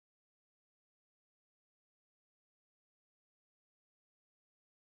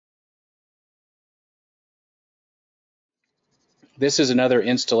This is another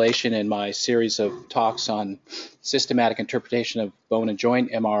installation in my series of talks on systematic interpretation of bone and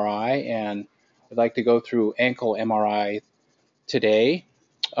joint MRI, and I'd like to go through ankle MRI today.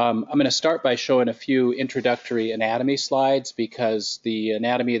 I'm going to start by showing a few introductory anatomy slides because the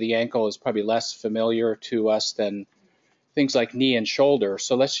anatomy of the ankle is probably less familiar to us than things like knee and shoulder.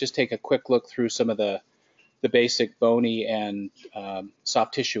 So let's just take a quick look through some of the basic bony and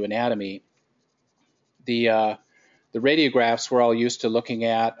soft tissue anatomy. The radiographs we're all used to looking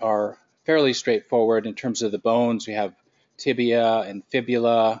at are fairly straightforward in terms of the bones. We have tibia and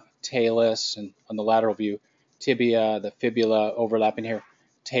fibula, talus, and on the lateral view, tibia, the fibula overlapping here,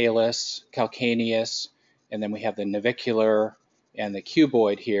 talus, calcaneus, and then we have the navicular and the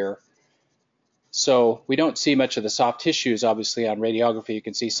cuboid here. So we don't see much of the soft tissues, obviously, on radiography. You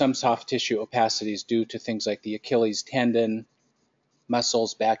can see some soft tissue opacities due to things like the Achilles tendon,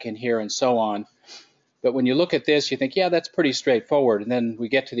 muscles back in here, and so on. But when you look at this, you think, yeah, that's pretty straightforward. And then we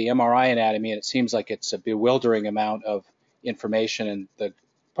get to the MRI anatomy, and it seems like it's a bewildering amount of information. And the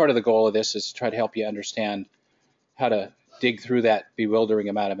part of the goal of this is to try to help you understand how to dig through that bewildering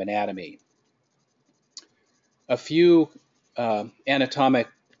amount of anatomy. A few anatomic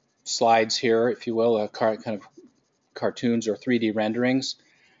slides here, if you will, kind of cartoons or 3D renderings.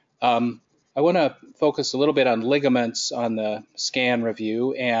 I want to focus a little bit on ligaments on the scan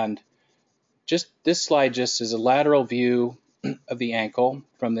review, and this slide just is a lateral view of the ankle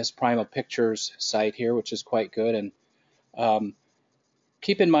from this Primal Pictures site here, which is quite good. And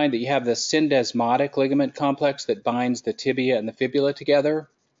keep in mind that you have the syndesmotic ligament complex that binds the tibia and the fibula together,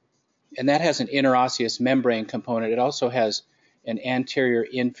 and that has an interosseous membrane component. It also has an anterior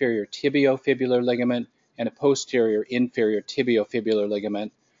inferior tibiofibular ligament and a posterior inferior tibiofibular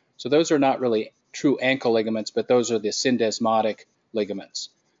ligament. So those are not really true ankle ligaments, but those are the syndesmotic ligaments.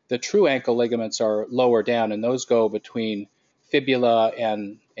 The true ankle ligaments are lower down, and those go between fibula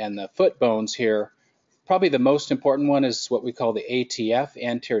and the foot bones here. Probably the most important one is what we call the ATF,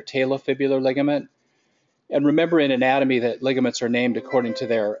 anterior talofibular ligament. And remember in anatomy that ligaments are named according to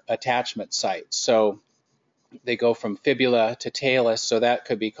their attachment site. So they go from fibula to talus, so that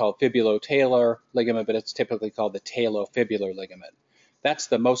could be called fibulotalar ligament, but it's typically called the talofibular ligament. That's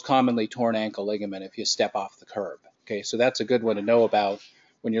the most commonly torn ankle ligament if you step off the curb. Okay, so that's a good one to know about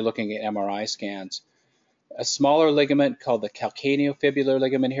when you're looking at MRI scans. A smaller ligament called the calcaneofibular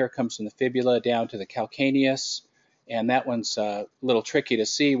ligament here comes from the fibula down to the calcaneus, and that one's a little tricky to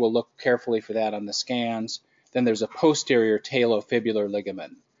see. We'll look carefully for that on the scans. Then there's a posterior talofibular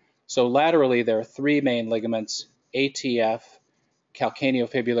ligament. So laterally there are three main ligaments: ATF,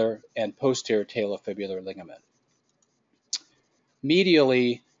 calcaneofibular, and posterior talofibular ligament.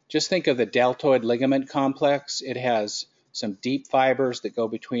 Medially, just think of the deltoid ligament complex. It has some deep fibers that go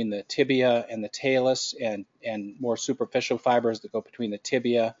between the tibia and the talus, and more superficial fibers that go between the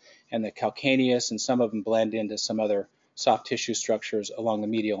tibia and the calcaneus, and some of them blend into some other soft tissue structures along the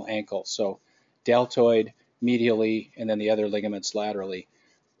medial ankle. So deltoid medially, and then the other ligaments laterally.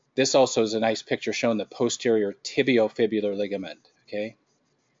 This also is a nice picture showing the posterior tibiofibular ligament, okay?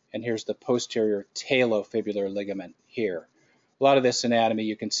 And here's the posterior talofibular ligament here. A lot of this anatomy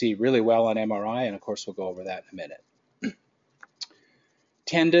you can see really well on MRI, and of course we'll go over that in a minute.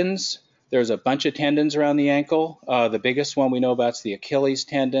 Tendons, there's a bunch of tendons around the ankle. The biggest one we know about is the Achilles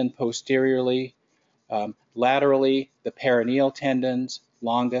tendon posteriorly. Laterally, the peroneal tendons,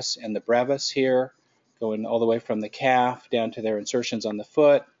 longus and the brevis here, going all the way from the calf down to their insertions on the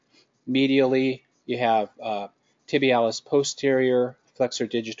foot. Medially, you have tibialis posterior, flexor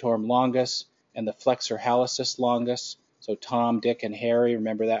digitorum longus, and the flexor hallucis longus. So Tom, Dick, and Harry,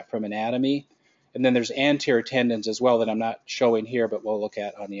 remember that from anatomy. And then there's anterior tendons as well that I'm not showing here, but we'll look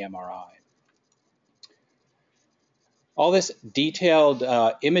at on the MRI. All this detailed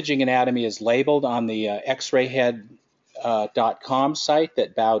imaging anatomy is labeled on the xrayhead.com site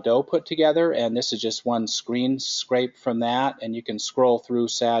that Bao Do put together, and this is just one screen scrape from that, and you can scroll through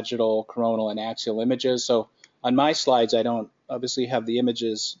sagittal, coronal, and axial images. So on my slides, I don't obviously have the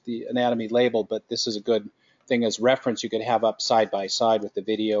images, the anatomy labeled, but this is a good thing as reference you could have up side by side with the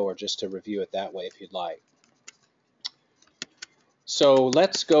video, or just to review it that way if you'd like. So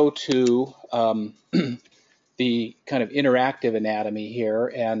let's go to the kind of interactive anatomy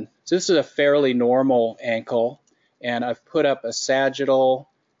here. And so this is a fairly normal ankle, and I've put up a sagittal,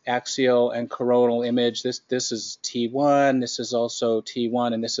 axial, and coronal image. This is T1, this is also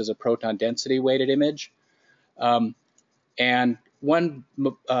T1, and this is a proton density weighted image. And one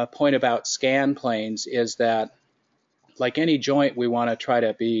point about scan planes is that, like any joint, we want to try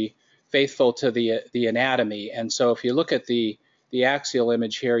to be faithful to the anatomy. And so if you look at the axial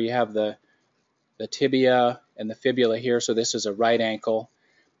image here, you have the tibia and the fibula here. So this is a right ankle.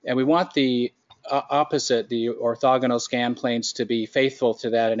 And we want the opposite, the orthogonal scan planes, to be faithful to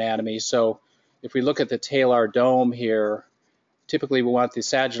that anatomy. So if we look at the talar dome here, typically we want the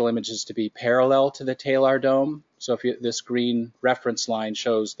sagittal images to be parallel to the talar dome. So if this green reference line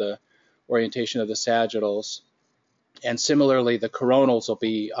shows the orientation of the sagittals. And similarly, the coronals will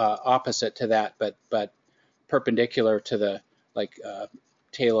be opposite to that, but perpendicular to the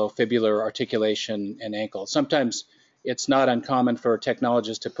talofibular articulation and ankle. Sometimes it's not uncommon for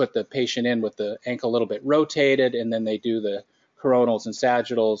technologists to put the patient in with the ankle a little bit rotated, and then they do the coronals and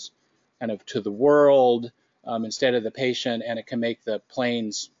sagittals kind of to the world instead of the patient, and it can make the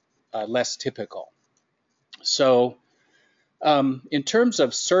planes less typical. So in terms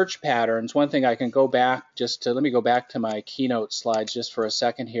of search patterns, one thing I can go back let me go back to my keynote slides just for a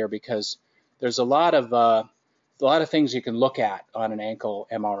second here, because there's a lot of things you can look at on an ankle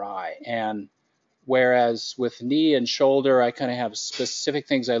MRI. And whereas with knee and shoulder, I kind of have specific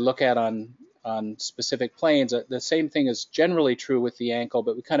things I look at on specific planes, the same thing is generally true with the ankle,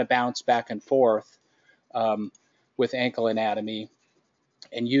 but we kind of bounce back and forth with ankle anatomy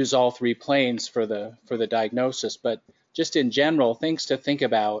and use all three planes for the diagnosis. But just in general, things to think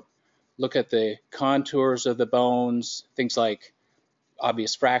about: look at the contours of the bones, things like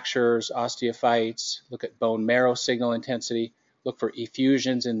obvious fractures, osteophytes, look at bone marrow signal intensity, look for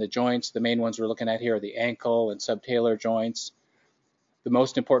effusions in the joints. The main ones we're looking at here are the ankle and subtalar joints. The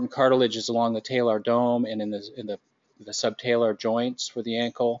most important cartilage is along the talar dome and in the subtalar joints for the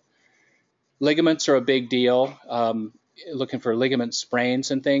ankle. Ligaments are a big deal, looking for ligament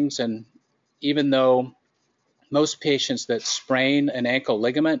sprains and things. And even though most patients that sprain an ankle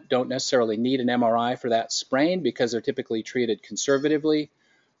ligament don't necessarily need an MRI for that sprain because they're typically treated conservatively,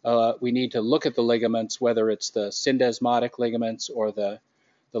 we need to look at the ligaments, whether it's the syndesmotic ligaments or the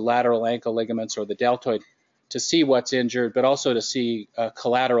lateral ankle ligaments or the deltoid, to see what's injured, but also to see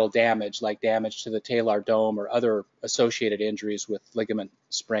collateral damage, like damage to the talar dome or other associated injuries with ligament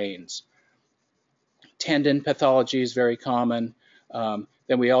sprains. Tendon pathology is very common.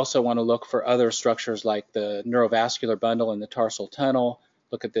 Then we also want to look for other structures like the neurovascular bundle and the tarsal tunnel.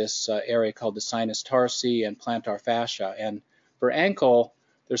 Look at this area called the sinus tarsi and plantar fascia. And for ankle,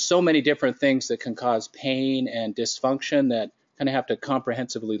 there's so many different things that can cause pain and dysfunction that kind of have to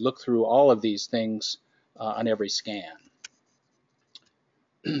comprehensively look through all of these things on every scan.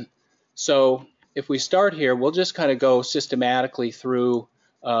 So if we start here, we'll just kind of go systematically through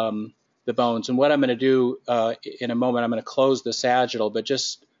the bones. And what I'm going to do in a moment, I'm going to close the sagittal, but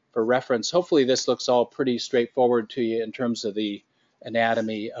just for reference, hopefully this looks all pretty straightforward to you in terms of the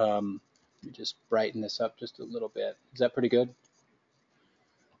anatomy. Let me just brighten this up just a little bit. Is that pretty good?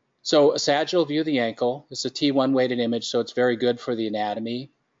 So a sagittal view of the ankle. It's a T1 weighted image, so it's very good for the anatomy.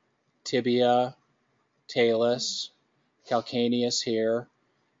 Tibia, talus, calcaneus here.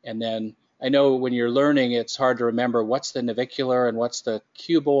 And then I know when you're learning, it's hard to remember what's the navicular and what's the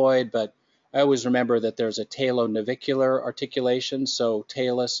cuboid, but I always remember that there's a talonavicular articulation, so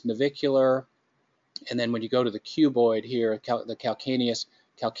talus, navicular, and then when you go to the cuboid here, the calcaneus,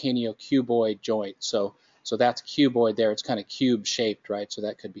 calcaneo-cuboid joint. So that's cuboid there. It's kind of cube-shaped, right? So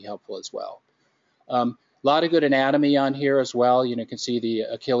that could be helpful as well. A lot of good anatomy on here as well. You can see the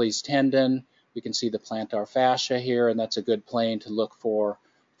Achilles tendon. We can see the plantar fascia here, and that's a good plane to look for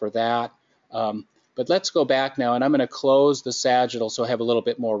that. But let's go back now, and I'm going to close the sagittal so I have a little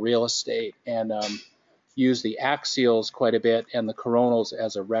bit more real estate and use the axials quite a bit and the coronals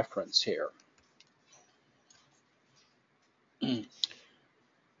as a reference here.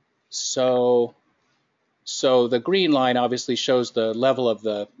 So the green line obviously shows the level of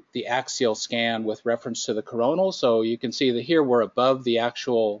the axial scan with reference to the coronal. So you can see that here we're above the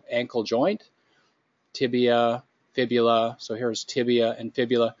actual ankle joint, tibia, fibula. So here's tibia and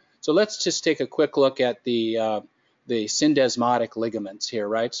fibula. So let's just take a quick look at the syndesmotic ligaments here,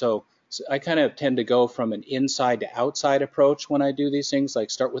 right? So I kind of tend to go from an inside to outside approach when I do these things,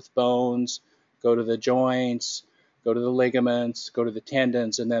 like start with bones, go to the joints, go to the ligaments, go to the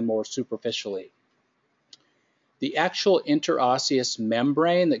tendons, and then more superficially. The actual interosseous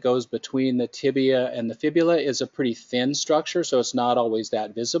membrane that goes between the tibia and the fibula is a pretty thin structure, so it's not always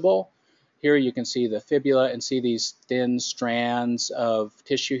that visible. Here you can see the fibula and see these thin strands of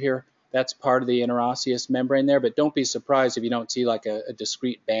tissue here. That's part of the interosseous membrane there, but don't be surprised if you don't see like a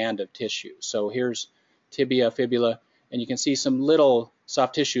discrete band of tissue. So here's tibia, fibula, and you can see some little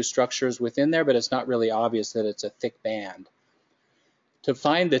soft tissue structures within there, but it's not really obvious that it's a thick band. To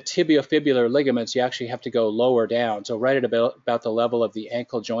find the tibiofibular ligaments, you actually have to go lower down, so right at about the level of the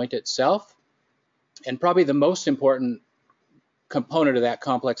ankle joint itself. And probably the most important component of that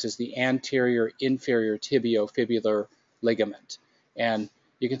complex is the anterior inferior tibiofibular ligament. And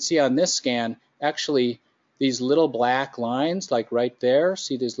you can see on this scan, actually, these little black lines, like right there,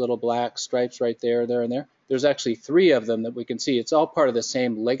 see these little black stripes right there, there, and there? There's actually 3 of them that we can see. It's all part of the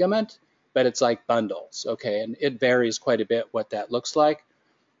same ligament, but it's like bundles, okay? And it varies quite a bit what that looks like.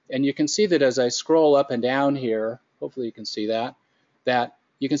 And you can see that as I scroll up and down here, hopefully you can see that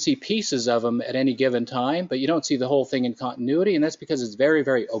you can see pieces of them at any given time, but you don't see the whole thing in continuity, and that's because it's very,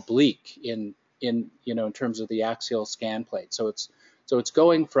 very oblique in terms of the axial scan plate. So it's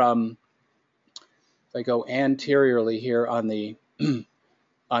going from, if I go anteriorly here on the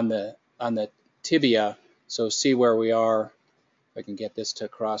on the tibia, so see where we are, if I can get this to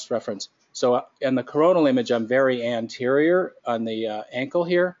cross-reference. So in the coronal image, I'm very anterior on the ankle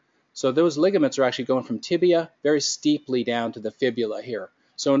here. So those ligaments are actually going from tibia very steeply down to the fibula here.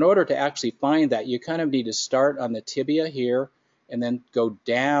 So in order to actually find that, you kind of need to start on the tibia here and then go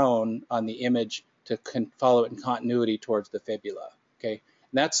down on the image to follow it in continuity towards the fibula. Okay,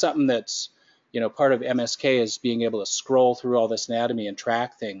 and that's something that's part of MSK is being able to scroll through all this anatomy and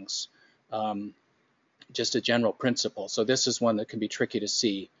track things. Just a general principle. So this is one that can be tricky to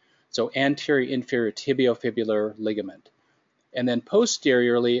see. So anterior inferior tibiofibular ligament. And then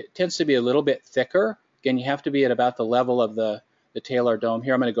posteriorly, it tends to be a little bit thicker. Again, you have to be at about the level of the talar dome.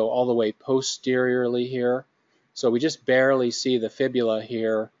 Here I'm going to go all the way posteriorly here. So we just barely see the fibula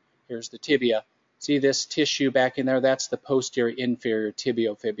here. Here's the tibia. See this tissue back in there? That's the posterior inferior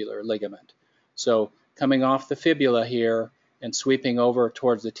tibiofibular ligament. So coming off the fibula here and sweeping over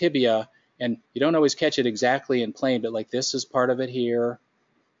towards the tibia, and you don't always catch it exactly in plane, but like this is part of it here.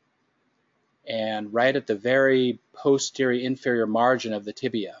 And right at the very posterior inferior margin of the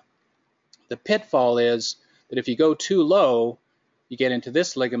tibia. The pitfall is that if you go too low, you get into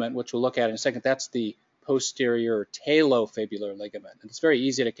this ligament, which we'll look at in a second. That's the posterior talofibular ligament. And it's very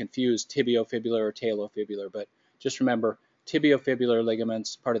easy to confuse tibiofibular or talofibular, but just remember tibiofibular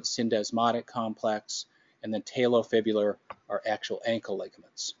ligaments, part of the syndesmotic complex, and then talofibular are actual ankle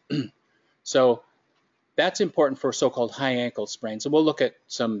ligaments. So that's important for so-called high ankle sprains. And we'll look at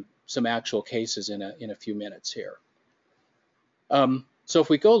some actual cases in a few minutes here. So if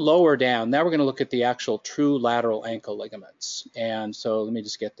we go lower down, now we're going to look at the actual true lateral ankle ligaments. And so let me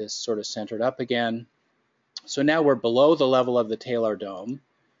just get this sort of centered up again. So now we're below the level of the talar dome.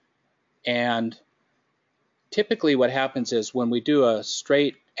 And typically what happens is when we do a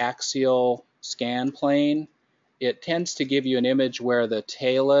straight axial scan plane, it tends to give you an image where the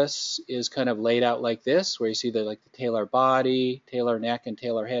talus is kind of laid out like this, where you see the talar body, talar neck, and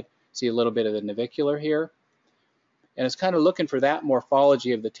talar head. See a little bit of the navicular here. And it's kind of looking for that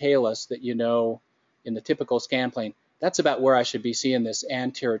morphology of the talus that in the typical scan plane. That's about where I should be seeing this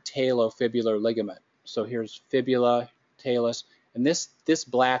anterior talofibular ligament. So here's fibula, talus, and this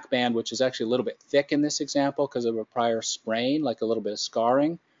black band, which is actually a little bit thick in this example because of a prior sprain, like a little bit of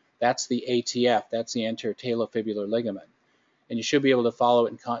scarring, that's the ATF, that's the anterior talofibular ligament. And you should be able to follow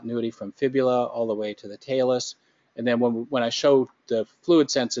it in continuity from fibula all the way to the talus. And then when I show the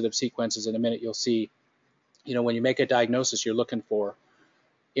fluid-sensitive sequences in a minute, you'll see, when you make a diagnosis, you're looking for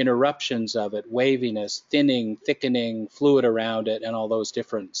interruptions of it, waviness, thinning, thickening, fluid around it, and all those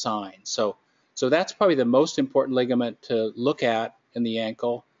different signs. So that's probably the most important ligament to look at in the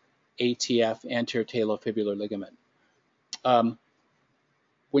ankle, ATF, anterior talofibular ligament.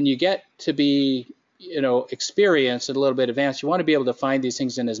 When you get to be, experienced and a little bit advanced, you want to be able to find these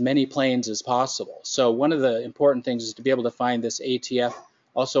things in as many planes as possible. So one of the important things is to be able to find this ATF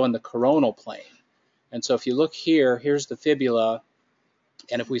also in the coronal plane. And so if you look here, here's the fibula,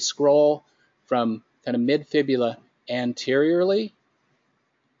 and if we scroll from kind of mid-fibula anteriorly,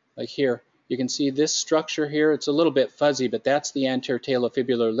 like here, you can see this structure here. It's a little bit fuzzy, but that's the anterior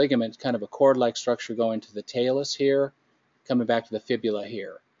talofibular ligament, kind of a cord-like structure going to the talus here, coming back to the fibula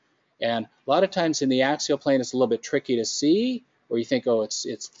here. And a lot of times in the axial plane, it's a little bit tricky to see, or you think, oh,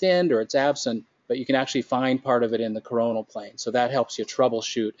 it's thinned or it's absent, but you can actually find part of it in the coronal plane. So that helps you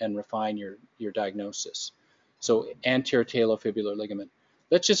troubleshoot and refine your diagnosis. So anterior talofibular ligament.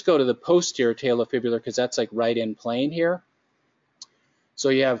 Let's just go to the posterior talofibular because that's like right in plane here. So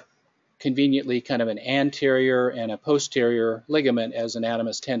you have conveniently kind of an anterior and a posterior ligament, as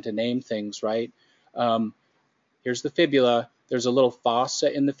anatomists tend to name things, right? Here's the fibula. There's a little fossa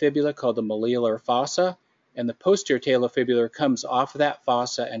in the fibula called the malleolar fossa, and the posterior talofibular comes off of that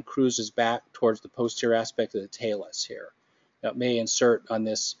fossa and cruises back towards the posterior aspect of the talus here. Now it may insert on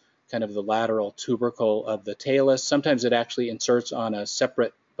this kind of the lateral tubercle of the talus. Sometimes it actually inserts on a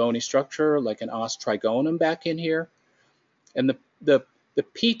separate bony structure like an os trigonum back in here. And the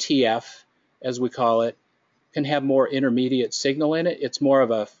PTF, as we call it, can have more intermediate signal in it. It's more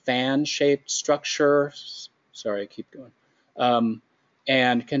of a fan-shaped structure. Sorry, I keep going.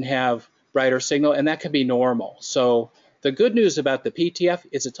 And can have brighter signal, and that can be normal. So the good news about the PTF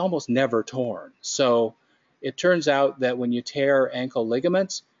is it's almost never torn. So it turns out that when you tear ankle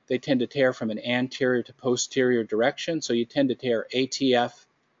ligaments, they tend to tear from an anterior to posterior direction. So you tend to tear ATF,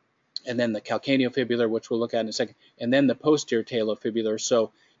 and then the calcaneofibular, which we'll look at in a second, and then the posterior talofibular. So you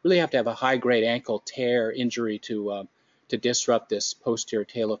really have to have a high-grade ankle tear injury to disrupt this posterior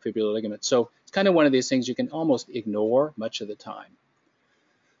talofibular ligament. So it's kind of one of these things you can almost ignore much of the time.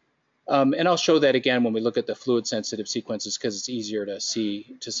 And I'll show that again when we look at the fluid-sensitive sequences because it's easier to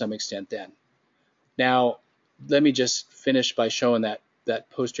see to some extent then. Now, let me just finish by showing that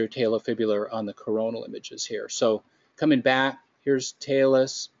posterior talofibular on the coronal images here. So coming back, here's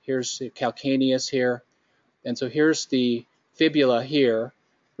talus, here's the calcaneus here, and so here's the fibula here.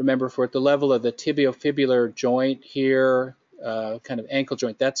 Remember, if we're at the level of the tibiofibular joint here, kind of ankle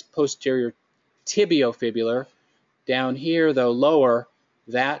joint, that's posterior tibiofibular. Down here, though, lower,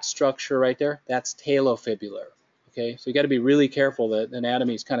 that structure right there, that's talofibular. Okay, so you got to be really careful that the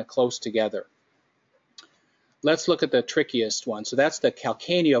anatomy is kind of close together. Let's look at the trickiest one. So that's the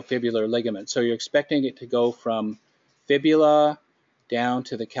calcaneofibular ligament. So you're expecting it to go from fibula down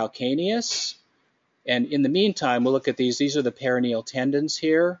to the calcaneus. And in the meantime, we'll look at these. These are the peroneal tendons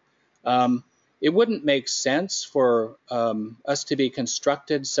here. It wouldn't make sense for us to be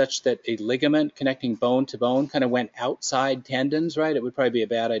constructed such that a ligament connecting bone to bone kind of went outside tendons, right? It would probably be a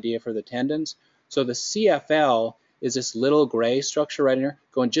bad idea for the tendons. So the CFL is this little gray structure right in here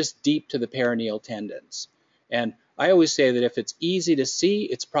going just deep to the peroneal tendons. And I always say that if it's easy to see,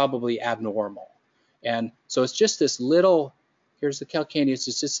 it's probably abnormal. And so it's just this little, here's the calcaneus,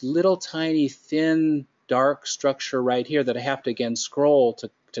 it's this little tiny thin dark structure right here that I have to again scroll to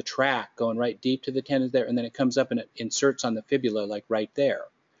track, going right deep to the tendons there, and then it comes up and it inserts on the fibula like right there.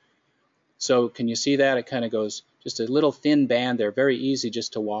 So can you see that? It kind of goes just a little thin band there, very easy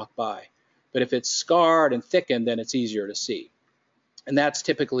just to walk by. But if it's scarred and thickened, then it's easier to see. And that's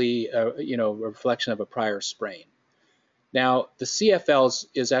typically a reflection of a prior sprain. Now, the CFL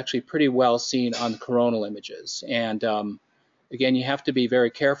is actually pretty well seen on coronal images. And again, you have to be very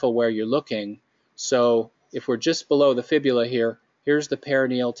careful where you're looking. So if we're just below the fibula here, here's the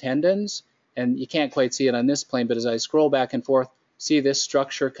peroneal tendons. And you can't quite see it on this plane, but as I scroll back and forth, see this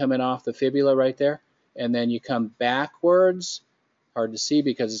structure coming off the fibula right there? And then you come backwards, hard to see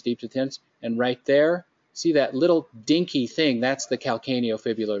because it's deep to the tendons, and right there, see that little dinky thing? That's the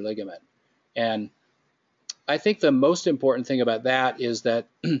calcaneofibular ligament. And I think the most important thing about that is that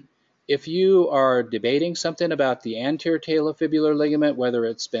if you are debating something about the anterior talofibular ligament, whether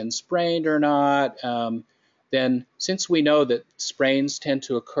it's been sprained or not, then since we know that sprains tend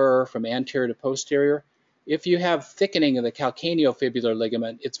to occur from anterior to posterior, if you have thickening of the calcaneofibular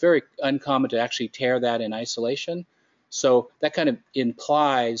ligament, it's very uncommon to actually tear that in isolation. So that kind of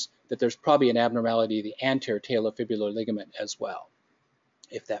implies that there's probably an abnormality of the anterior talofibular ligament as well,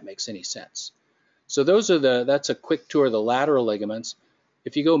 if that makes any sense. So that's a quick tour of the lateral ligaments.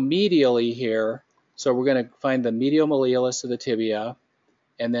 If you go medially here, so we're going to find the medial malleolus of the tibia,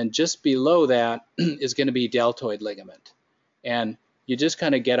 and then just below that is going to be deltoid ligament. And you just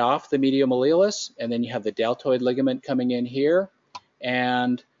kind of get off the medial malleolus, and then you have the deltoid ligament coming in here.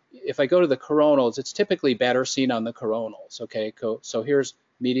 And if I go to the coronals, it's typically better seen on the coronals. Okay, so here's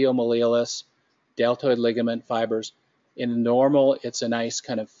medial malleolus, deltoid ligament fibers. In normal, it's a nice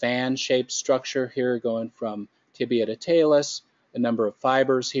kind of fan-shaped structure here going from tibia to talus. A number of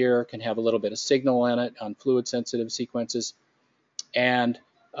fibers here can have a little bit of signal in it on fluid-sensitive sequences. And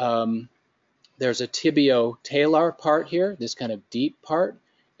there's a tibio-talar part here, this kind of deep part.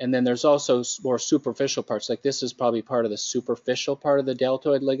 And then there's also more superficial parts, like this is probably part of the superficial part of the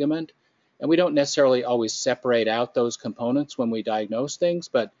deltoid ligament. And we don't necessarily always separate out those components when we diagnose things,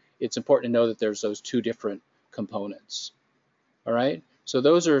 but it's important to know that there's those two different components. All right, so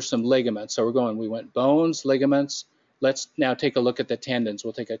those are some ligaments. So we went bones, ligaments. Let's now take a look at the tendons.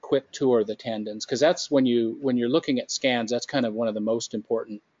 We'll take a quick tour of the tendons, because that's when you're looking at scans, that's kind of one of the most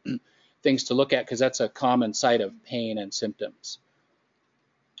important things to look at, because that's a common site of pain and symptoms.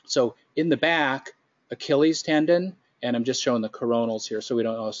 So in the back, Achilles tendon, and I'm just showing the coronals here, so we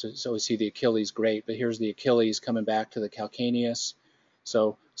don't also see the Achilles great, but here's the Achilles coming back to the calcaneus.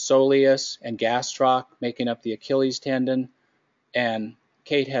 So soleus and gastroc making up the Achilles tendon, and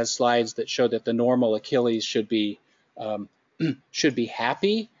Kate has slides that show that the normal Achilles should be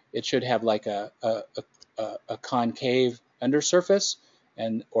happy. It should have like a concave undersurface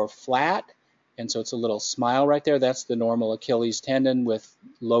or flat, and so it's a little smile right there. That's the normal Achilles tendon with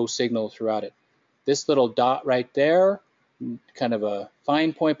low signal throughout it. This little dot right there, kind of a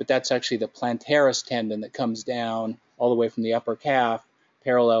fine point, but that's actually the plantaris tendon that comes down all the way from the upper calf,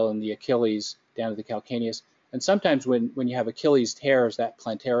 parallel in the Achilles down to the calcaneus. And sometimes when you have Achilles tears, that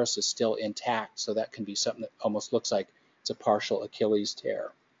plantaris is still intact, so that can be something that almost looks like it's a partial Achilles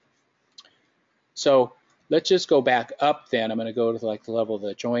tear. So let's just go back up then. I'm going to go to like the level of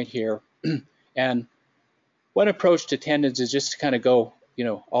the joint here. And one approach to tendons is just to kind of go, you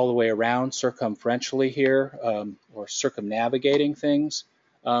know, all the way around circumferentially here, or circumnavigating things.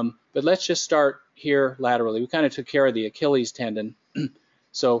 But let's just start here laterally. We kind of took care of the Achilles tendon.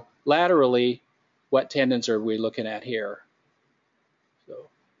 So laterally, what tendons are we looking at here? So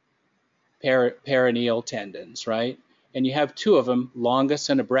perineal tendons, right? And you have two of them, longus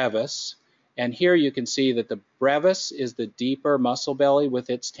and a brevis. And here you can see that the brevis is the deeper muscle belly with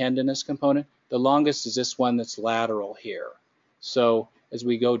its tendinous component. The longus is this one that's lateral here. So as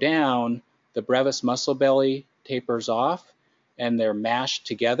we go down, the brevis muscle belly tapers off and they're mashed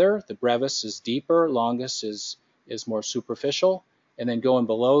together. The brevis is deeper, longus is more superficial. And then going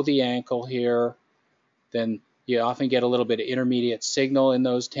below the ankle here, then you often get a little bit of intermediate signal in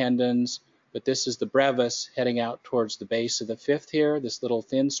those tendons. But this is the brevis heading out towards the base of the fifth here, this little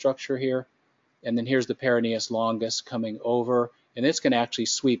thin structure here. And then here's the peroneus longus coming over, and it's going to actually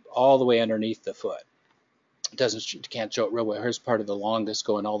sweep all the way underneath the foot. It can't show it real well. Here's part of the longus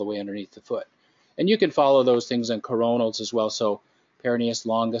going all the way underneath the foot. And you can follow those things in coronals as well. So peroneus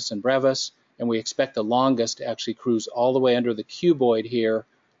longus and brevis, and we expect the longus to actually cruise all the way under the cuboid here,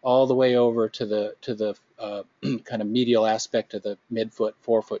 all the way over to the kind of medial aspect of the midfoot,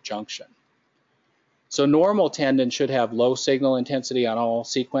 forefoot junction. So normal tendon should have low signal intensity on all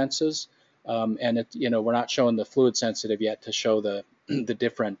sequences. And we're not showing the fluid sensitive yet to show the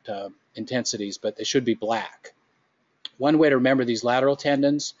different intensities, but they should be black. One way to remember these lateral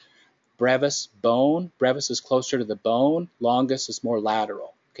tendons, brevis, bone. Brevis is closer to the bone. Longus is more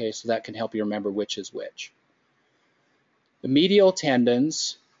lateral. Okay, so that can help you remember which is which. The medial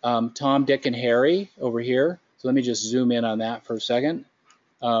tendons, Tom, Dick, and Harry over here. So let me just zoom in on that for a second.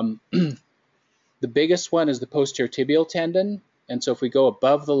 The biggest one is the posterior tibial tendon. And so if we go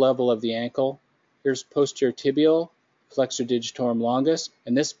above the level of the ankle, here's posterior tibial, flexor digitorum longus,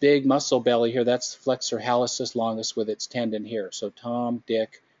 and this big muscle belly here, that's flexor hallucis longus with its tendon here. So Tom,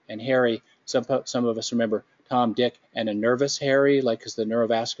 Dick, and Harry. Some of us remember Tom, Dick, and a nervous Harry, like because the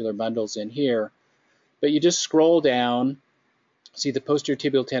neurovascular bundle's in here. But you just scroll down, see the posterior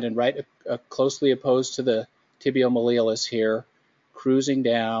tibial tendon right closely opposed to the tibial malleolus here, cruising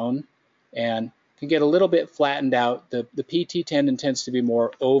down, and can get a little bit flattened out. The PT tendon tends to be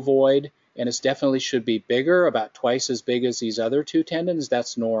more ovoid, and it definitely should be bigger, about twice as big as these other two tendons.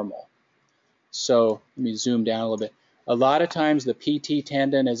 That's normal. So let me zoom down a little bit. A lot of times the PT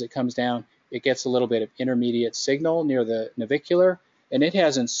tendon, as it comes down, it gets a little bit of intermediate signal near the navicular, and it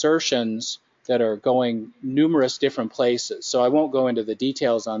has insertions that are going numerous different places. So I won't go into the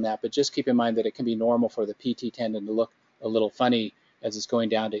details on that, but just keep in mind that it can be normal for the PT tendon to look a little funny as it's going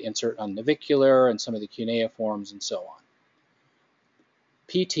down to insert on navicular and some of the cuneiforms and so on.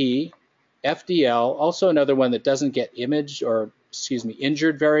 PT, FDL, also another one that doesn't get imaged or,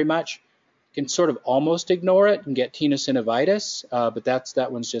 injured very much. Can sort of almost ignore it and get tenosynovitis, but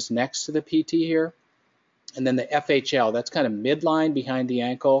that one's just next to the PT here. And then the FHL, that's kind of midline behind the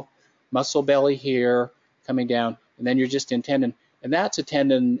ankle, muscle belly here, coming down, and then you're just in tendon. And that's a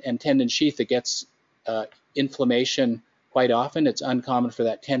tendon and tendon sheath that gets inflammation quite often. It's uncommon for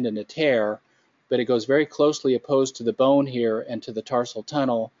that tendon to tear, but it goes very closely opposed to the bone here and to the tarsal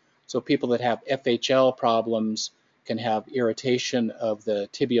tunnel. So people that have FHL problems can have irritation of the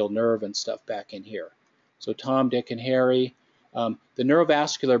tibial nerve and stuff back in here. So Tom, Dick, and Harry. The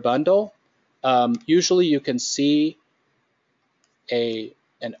neurovascular bundle, usually you can see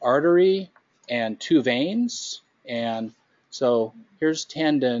an artery and two veins. And so here's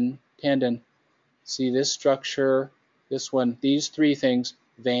tendon. See this structure, this one, these three things,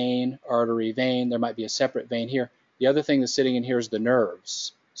 vein, artery, vein. There might be a separate vein here. The other thing that's sitting in here is the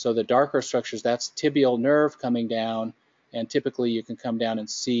nerves. So the darker structures, that's tibial nerve coming down, and typically you can come down and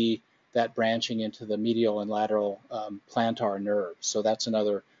see that branching into the medial and lateral plantar nerves. So that's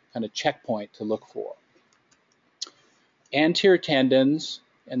another kind of checkpoint to look for. Anterior tendons,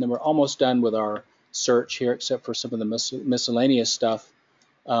 and then we're almost done with our search here, except for some of the miscellaneous stuff.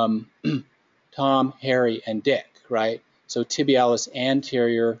 Tom, Harry, and Dick, right? So tibialis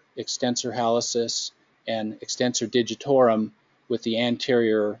anterior, extensor hallucis, and extensor digitorum with the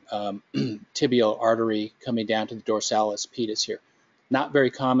anterior tibial artery coming down to the dorsalis pedis here. Not very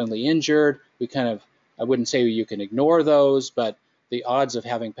commonly injured. I wouldn't say you can ignore those, but the odds of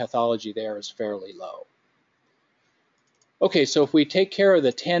having pathology there is fairly low. Okay, so if we take care of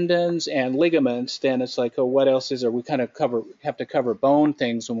the tendons and ligaments, then it's like, oh, what else is there? We kind of have to cover bone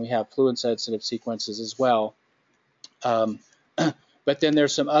things when we have fluid-sensitive sequences as well. But then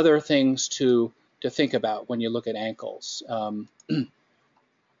there's some other things to think about when you look at ankles.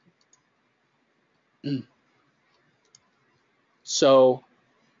 So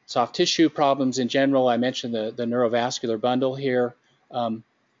soft tissue problems in general, I mentioned the neurovascular bundle here.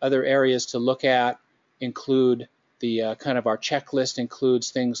 Other areas to look at include the kind of our checklist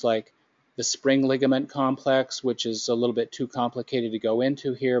includes things like the spring ligament complex, which is a little bit too complicated to go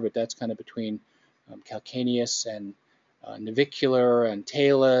into here, but that's kind of between calcaneus and navicular and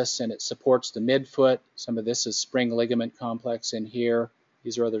talus, and it supports the midfoot. Some of this is spring ligament complex in here.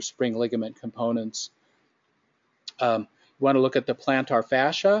 These are other spring ligament components. You want to look at the plantar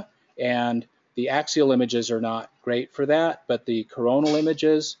fascia, and the axial images are not great for that, but the coronal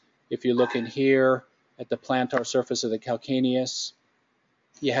images, if you look in here at the plantar surface of the calcaneus,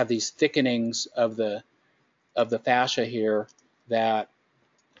 you have these thickenings of the fascia here that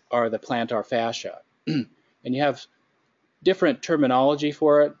are the plantar fascia. And you have different terminology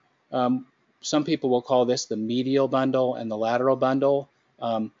for it. Some people will call this the medial bundle and the lateral bundle.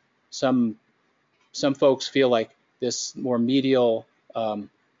 Some folks feel like this more medial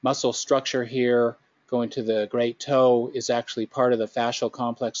muscle structure here going to the great toe is actually part of the fascial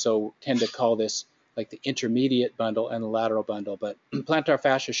complex, so tend to call this like the intermediate bundle and the lateral bundle. But plantar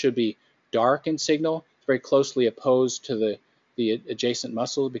fascia should be dark in signal. It's very closely opposed to the adjacent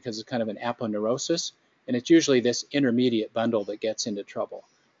muscle because it's kind of an aponeurosis. And it's usually this intermediate bundle that gets into trouble,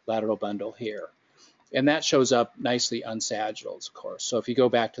 lateral bundle here. And that shows up nicely on sagittals, of course. So if you go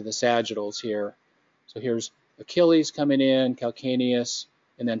back to the sagittals here, so here's Achilles coming in, calcaneus,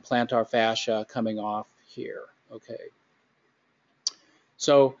 and then plantar fascia coming off here. Okay.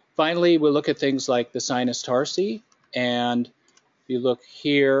 So finally, we'll look at things like the sinus tarsi. And if you look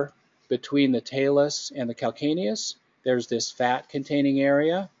here between the talus and the calcaneus, there's this fat-containing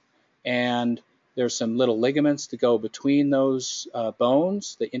area. And there's some little ligaments to go between those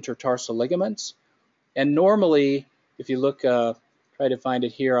bones, the intertarsal ligaments. And normally, if you look, try to find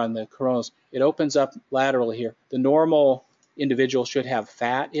it here on the coronals, it opens up laterally here. The normal individual should have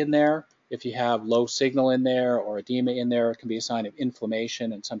fat in there. If you have low signal in there or edema in there, it can be a sign of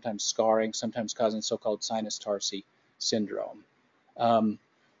inflammation and sometimes scarring, sometimes causing so-called sinus tarsi syndrome. I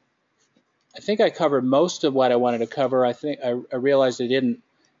think I covered most of what I wanted to cover. I think I realized I didn't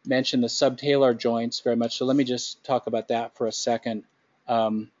mention the subtalar joints very much, so let me just talk about that for a second.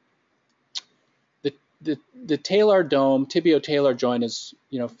 The talar dome, tibio-talar joint is,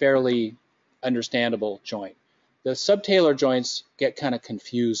 fairly understandable joint. The subtalar joints get kind of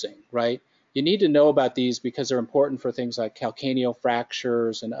confusing, right? You need to know about these because they're important for things like calcaneal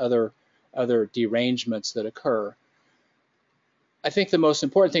fractures and other derangements that occur. I think the most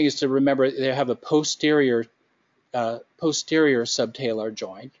important thing is to remember they have a posterior subtalar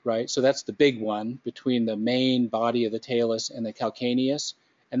joint, right? So that's the big one between the main body of the talus and the calcaneus,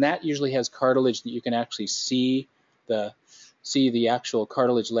 and that usually has cartilage that you can actually see the actual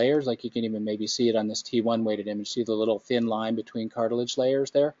cartilage layers, like you can even maybe see it on this T1 weighted image, see the little thin line between cartilage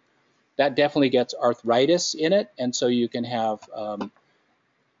layers there. That definitely gets arthritis in it, and so you can have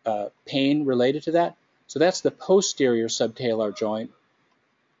pain related to that. So that's the posterior subtalar joint.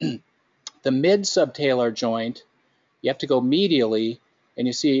 The mid subtalar joint, you have to go medially, and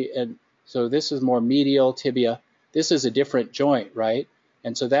you see, so this is more medial tibia. This is a different joint, right?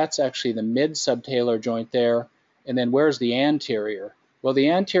 And so that's actually the mid subtalar joint there. And then where's the anterior? Well, the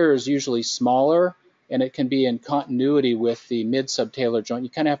anterior is usually smaller, and it can be in continuity with the mid subtalar joint. You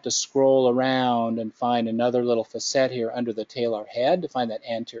kind of have to scroll around and find another little facet here under the talar head to find that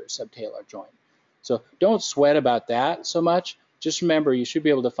anterior subtalar joint. So don't sweat about that so much. Just remember, you should be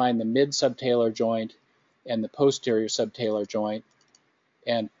able to find the mid subtalar joint and the posterior subtalar joint.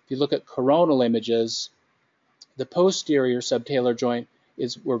 And if you look at coronal images, the posterior subtalar joint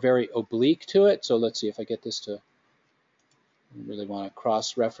we're very oblique to it. So let's see if I get this to really want to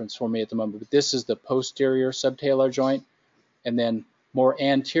cross-reference for me at the moment. But this is the posterior subtalar joint. And then more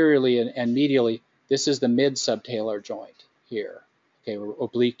anteriorly and medially, this is the mid subtalar joint here. Okay, we're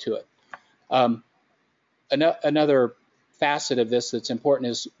oblique to it. Another facet of this that's important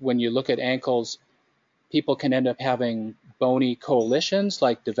is when you look at ankles, people can end up having bony coalitions,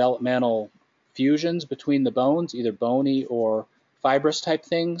 like developmental fusions between the bones, either bony or fibrous type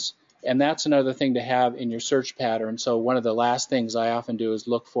things. And that's another thing to have in your search pattern. So one of the last things I often do is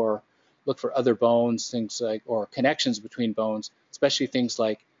look for other bones, things like, or connections between bones, especially things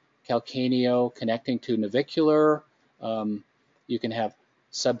like calcaneo connecting to navicular, You can have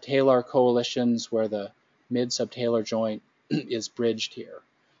subtalar coalitions where the mid-subtalar joint is bridged here.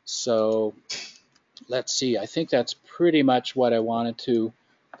 So let's see, I think that's pretty much what I wanted to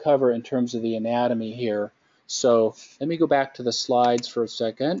cover in terms of the anatomy here. So let me go back to the slides for a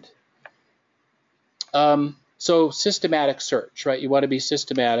second. So systematic search, right? You want to be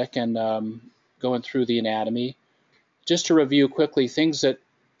systematic and going through the anatomy. Just to review quickly, things that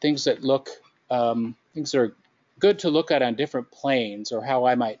are good to look at on different planes, or how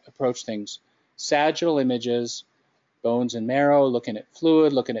I might approach things. Sagittal images, bones and marrow, looking at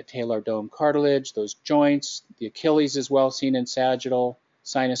fluid, looking at talar dome cartilage, those joints. The Achilles is well seen in sagittal,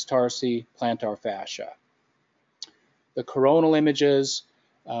 sinus tarsi, plantar fascia. The coronal images,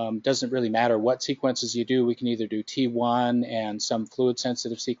 doesn't really matter what sequences you do. We can either do T1 and some fluid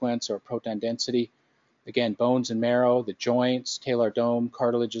sensitive sequence or proton density. Again, bones and marrow, the joints, talar dome,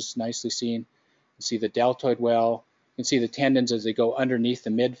 cartilage is nicely seen. You can see the deltoid well. You can see the tendons as they go underneath the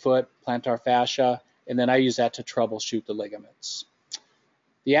midfoot, plantar fascia, and then I use that to troubleshoot the ligaments.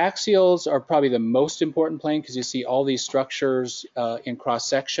 The axials are probably the most important plane because you see all these structures in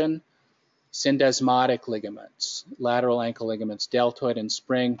cross-section. Syndesmotic ligaments, lateral ankle ligaments, deltoid and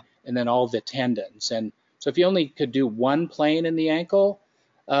spring, and then all the tendons. And so if you only could do one plane in the ankle,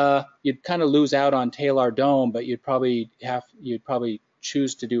 you'd kind of lose out on talar dome, but you'd probably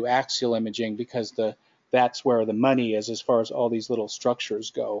choose to do axial imaging because that's where the money is as far as all these little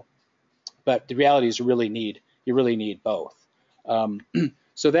structures go. But the reality is you really need both.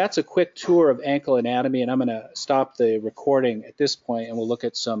 So that's a quick tour of ankle anatomy, and I'm going to stop the recording at this point, and we'll look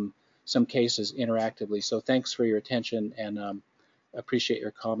at some cases interactively. So thanks for your attention, and appreciate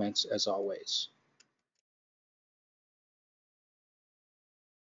your comments as always.